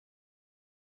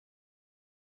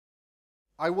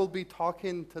I will be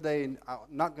talking today, and I'm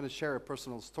not going to share a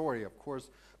personal story, of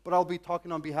course, but I'll be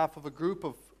talking on behalf of a group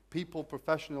of people,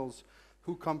 professionals,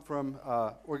 who come from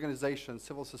organizations,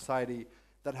 civil society,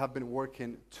 that have been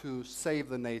working to save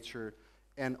the nature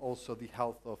and also the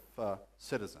health of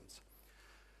citizens.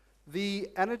 The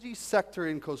energy sector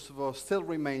in Kosovo still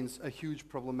remains a huge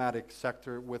problematic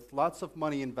sector with lots of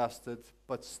money invested,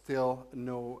 but still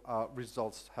no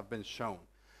results have been shown.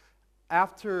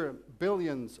 After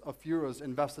billions of euros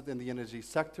invested in the energy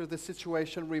sector, the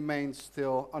situation remains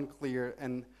still unclear,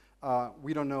 and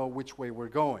we don't know which way we're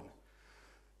going.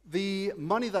 The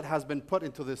money that has been put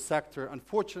into this sector,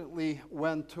 unfortunately,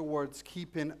 went towards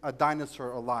keeping a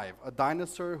dinosaur alive. A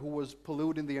dinosaur who was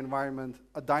polluting the environment,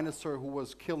 a dinosaur who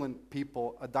was killing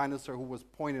people, a dinosaur who was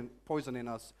poisoning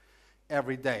us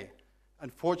every day.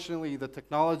 Unfortunately, the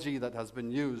technology that has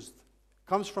been used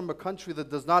comes from a country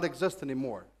that does not exist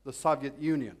anymore, the Soviet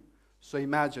Union. So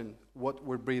imagine what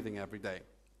we're breathing every day.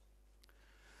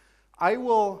 I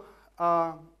will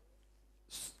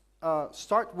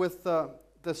start with the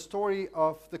story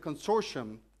of the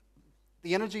consortium,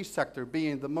 the energy sector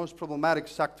being the most problematic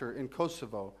sector in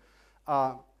Kosovo,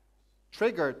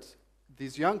 triggered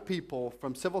these young people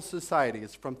from civil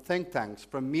societies, from think tanks,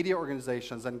 from media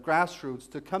organizations and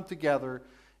grassroots to come together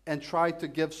and try to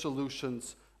give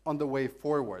solutions on the way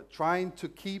forward, trying to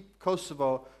keep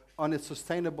Kosovo on its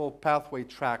sustainable pathway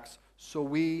tracks so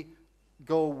we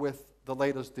go with the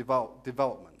latest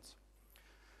developments.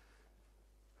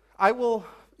 I will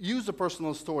use a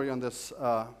personal story on this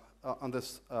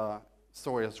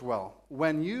story as well.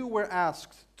 When you were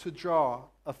asked to draw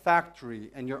a factory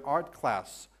in your art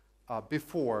class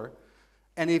before,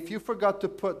 and if you forgot to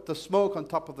put the smoke on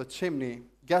top of the chimney,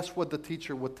 guess what the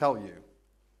teacher would tell you?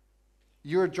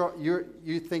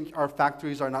 You think our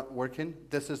factories are not working?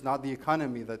 This is not the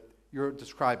economy that you're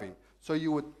describing. So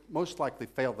you would most likely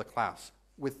fail the class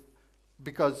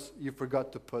because you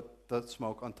forgot to put the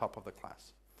smoke on top of the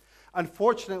class.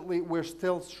 Unfortunately, we're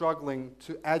still struggling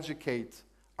to educate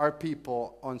our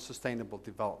people on sustainable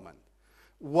development.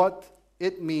 What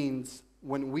it means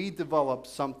when we develop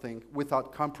something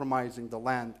without compromising the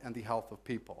land and the health of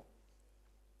people.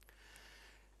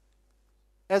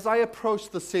 As I approach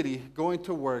the city, going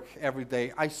to work every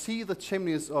day, I see the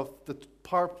chimneys of the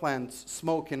power plants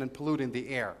smoking and polluting the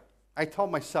air. I tell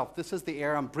myself, this is the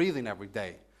air I'm breathing every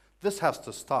day. This has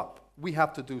to stop. We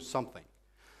have to do something.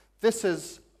 This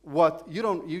is what you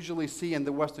don't usually see in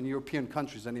the Western European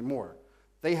countries anymore.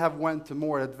 They have went to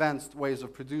more advanced ways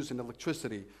of producing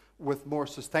electricity with more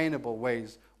sustainable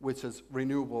ways, which is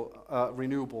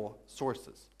renewable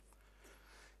sources.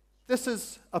 This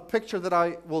is a picture that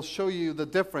I will show you the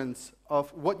difference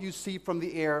of what you see from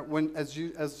the air as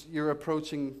you're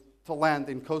approaching to land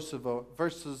in Kosovo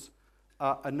versus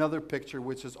another picture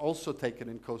which is also taken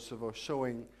in Kosovo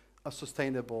showing a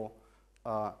sustainable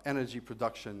energy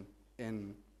production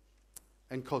in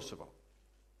Kosovo.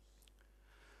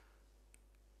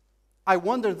 I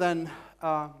wonder then,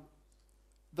 the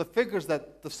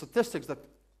statistics that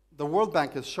the World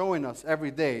Bank is showing us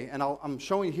every day, and I'm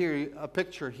showing here a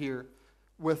picture here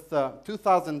with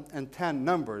 2010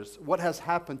 numbers, what has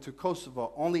happened to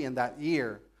Kosovo only in that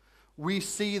year. We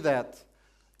see that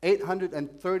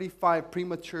 835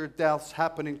 premature deaths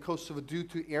happened in Kosovo due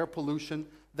to air pollution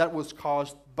that was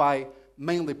caused by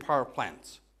mainly power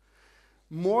plants.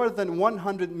 More than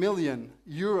 100 million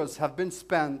euros have been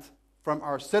spent from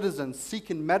our citizens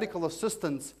seeking medical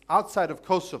assistance outside of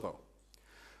Kosovo.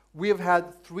 We have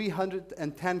had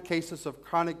 310 cases of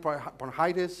chronic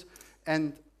bronchitis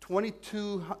and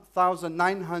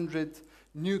 22,900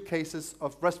 new cases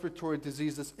of respiratory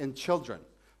diseases in children.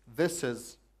 This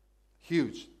is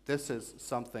huge. This is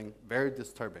something very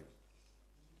disturbing.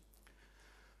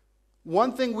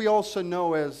 One thing we also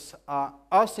know is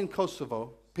us in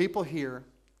Kosovo, people here,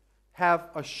 have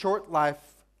a short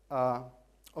life of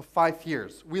 5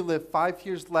 years. We live 5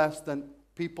 years less than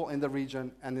people in the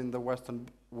region and in the Western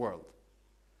world.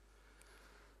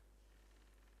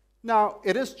 Now,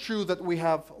 it is true that we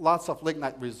have lots of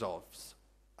lignite reserves.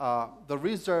 The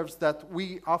reserves that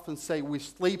we often say we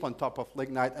sleep on top of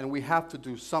lignite and we have to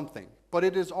do something. But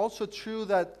it is also true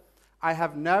that I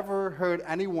have never heard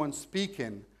anyone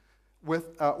speaking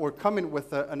with or coming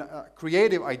with a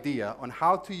creative idea on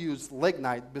how to use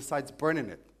lignite besides burning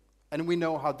it. And we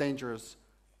know how dangerous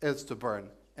it is to burn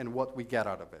and what we get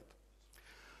out of it.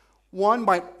 One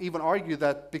might even argue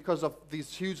that because of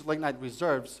these huge lignite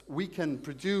reserves, we can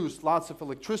produce lots of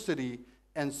electricity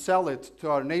and sell it to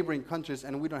our neighboring countries,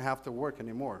 and we don't have to work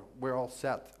anymore. We're all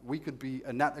set. We could be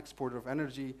a net exporter of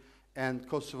energy, and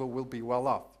Kosovo will be well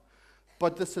off.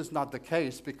 But this is not the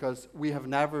case because we have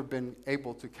never been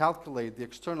able to calculate the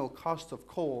external cost of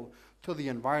coal to the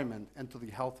environment and to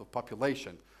the health of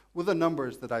population with the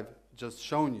numbers that I've just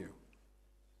shown you.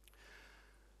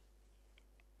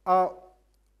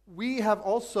 We have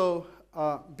also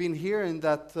been hearing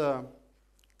that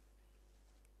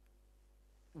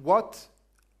what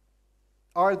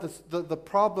are the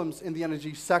problems in the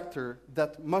energy sector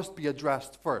that must be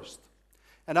addressed first.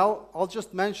 And I'll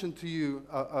just mention to you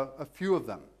a few of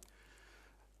them.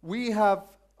 We have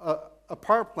a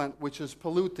power plant which is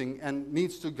polluting and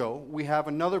needs to go. We have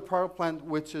another power plant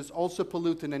which is also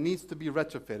polluting and needs to be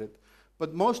retrofitted.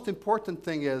 But most important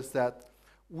thing is that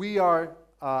we are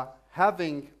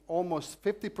having almost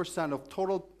 50% of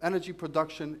total energy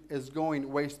production is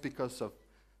going waste because of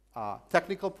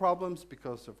technical problems,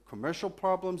 because of commercial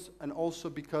problems, and also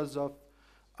because of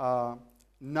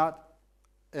not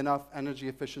enough energy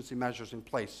efficiency measures in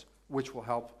place, which will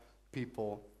help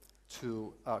people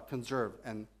to conserve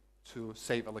and to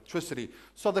save electricity.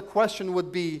 So the question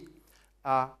would be,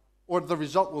 or the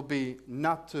result will be,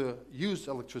 not to use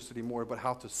electricity more, but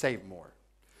how to save more.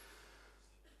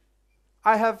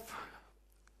 I have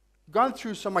gone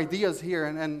through some ideas here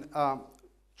and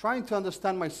trying to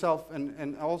understand myself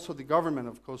and also the government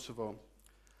of Kosovo.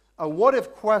 A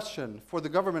what-if question for the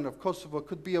government of Kosovo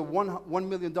could be a $1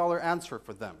 million answer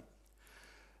for them.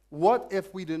 What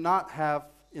if we do not have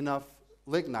enough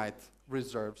lignite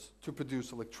reserves to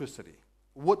produce electricity?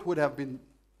 What would have been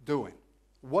doing?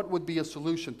 What would be a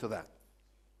solution to that?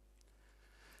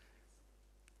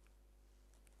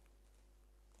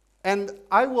 And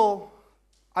I will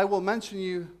mention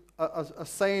you a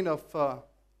saying of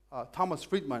Thomas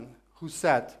Friedman, who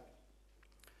said,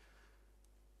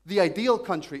 "The ideal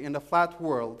country in a flat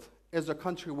world is a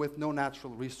country with no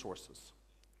natural resources."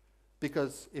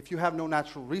 Because if you have no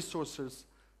natural resources,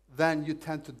 then you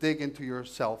tend to dig into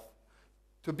yourself,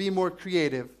 to be more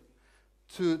creative,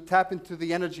 to tap into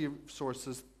the energy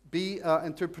sources, be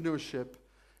entrepreneurship,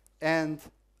 and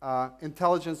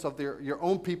intelligence of your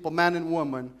own people, man and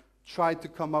woman, try to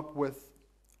come up with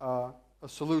a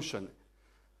solution.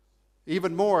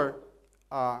 Even more,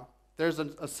 there's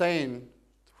a saying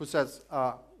who says,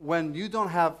 when you don't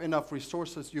have enough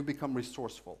resources, you become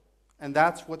resourceful. And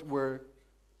that's what we're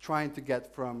trying to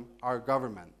get from our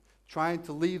government, trying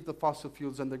to leave the fossil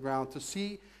fuels in the ground, to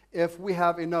see if we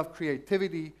have enough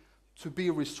creativity to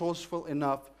be resourceful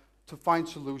enough to find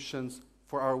solutions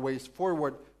for our ways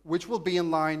forward, which will be in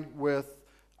line with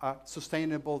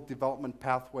sustainable development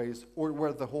pathways, or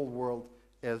where the whole world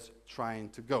is trying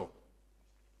to go.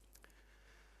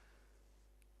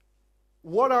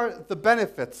 What are the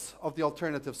benefits of the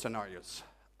alternative scenarios?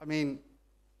 I mean,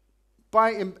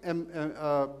 by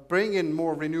bringing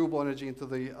more renewable energy into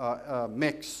the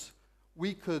mix,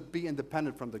 we could be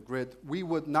independent from the grid. We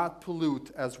would not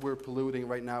pollute as we're polluting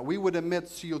right now. We would emit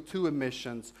CO2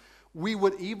 emissions. We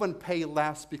would even pay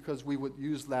less because we would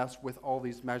use less with all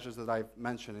these measures that I'm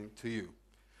mentioning to you.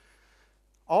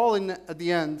 All in, at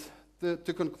the end,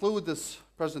 to conclude this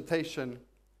presentation,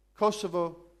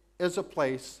 Kosovo is a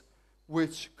place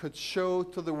which could show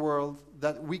to the world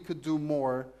that we could do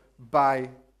more by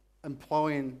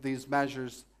employing these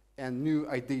measures and new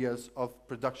ideas of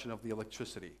production of the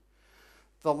electricity.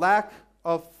 The lack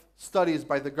of studies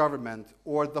by the government,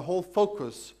 or the whole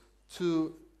focus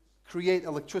to create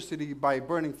electricity by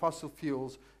burning fossil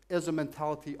fuels, is a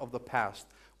mentality of the past.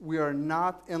 We are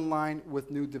not in line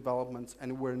with new developments,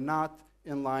 and we're not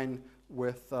in line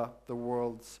with the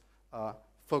world's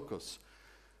focus.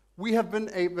 We have been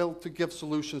able to give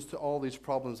solutions to all these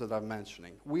problems that I'm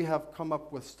mentioning. We have come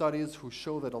up with studies who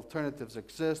show that alternatives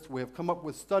exist. We have come up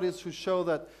with studies who show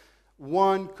that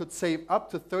one could save up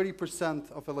to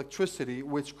 30% of electricity,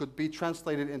 which could be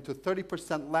translated into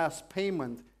 30% less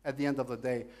payment at the end of the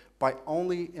day by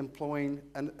only employing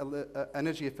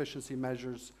energy efficiency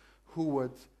measures who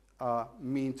would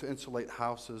mean to insulate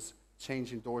houses,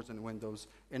 changing doors and windows.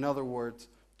 In other words,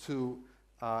 to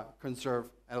conserve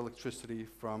electricity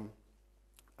from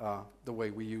the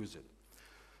way we use it.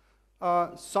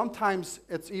 Sometimes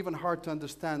it's even hard to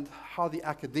understand how the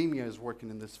academia is working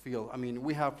in this field. I mean,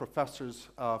 we have professors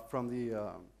from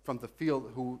the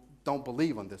field who don't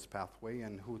believe on this pathway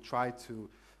and who try to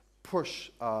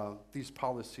push these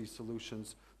policy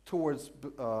solutions towards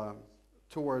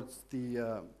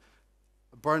the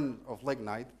burn of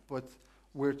lignite, but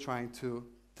we're trying to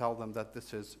tell them that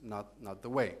this is not the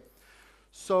way.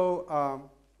 So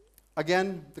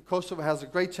again, the Kosovo has a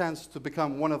great chance to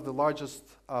become one of the largest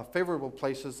favorable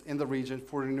places in the region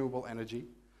for renewable energy.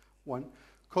 One,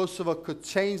 Kosovo could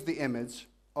change the image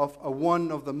of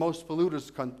one of the most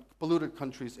polluted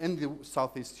countries in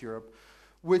Southeast Europe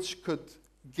which could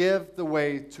give the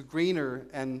way to greener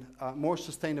and more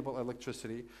sustainable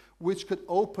electricity, which could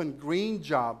open green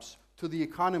jobs to the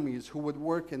economies who would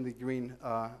work in the green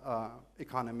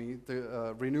economy,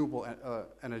 the renewable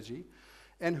energy,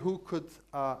 and who could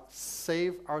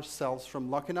save ourselves from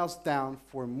locking us down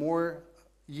for more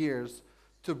years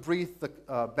to breathe the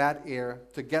bad air,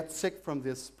 to get sick from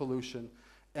this pollution,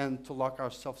 and to lock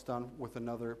ourselves down with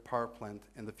another power plant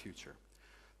in the future.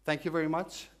 Thank you very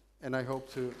much, and I hope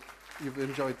you've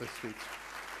enjoyed this speech.